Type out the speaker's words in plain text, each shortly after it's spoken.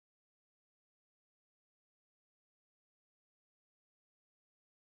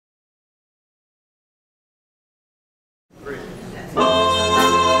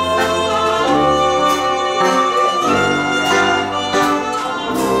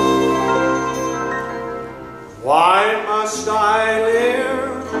must I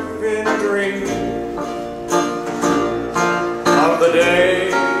live in dreams of the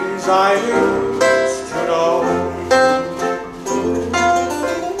days I used to know?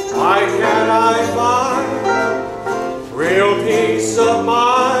 Why can't I find real peace of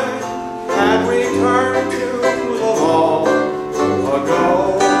mind and return to the long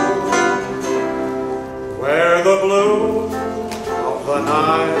ago, where the blue of the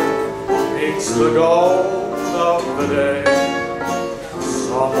night meets the gold of the day?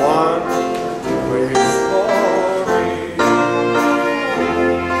 Someone waits for me,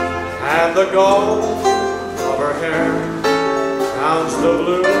 and the gold of her hair crowns the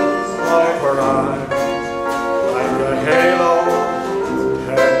blue of her eyes like a halo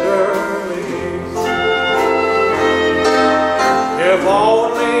tenderly. If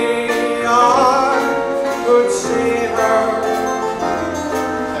only I could see her,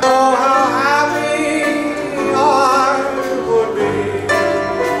 oh how happy I would be,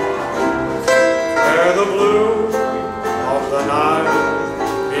 where the blue of the night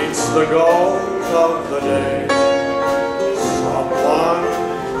meets the gold of the day. Someone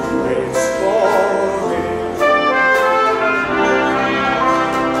waits for me.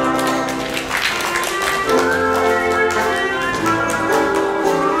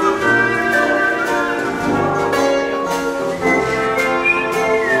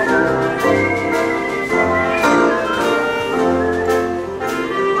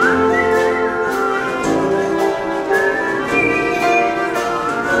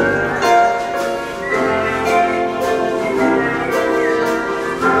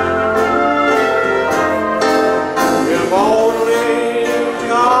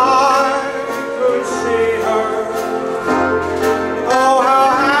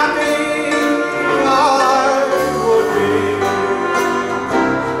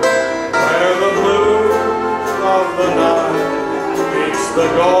 The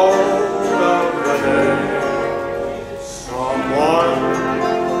gold of the day. Someone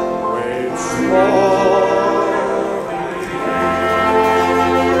waits for me.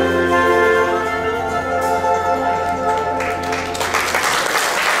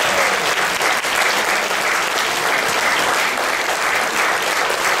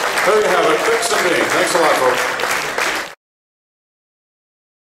 There you have it. Fix and me. Thanks a lot, folks.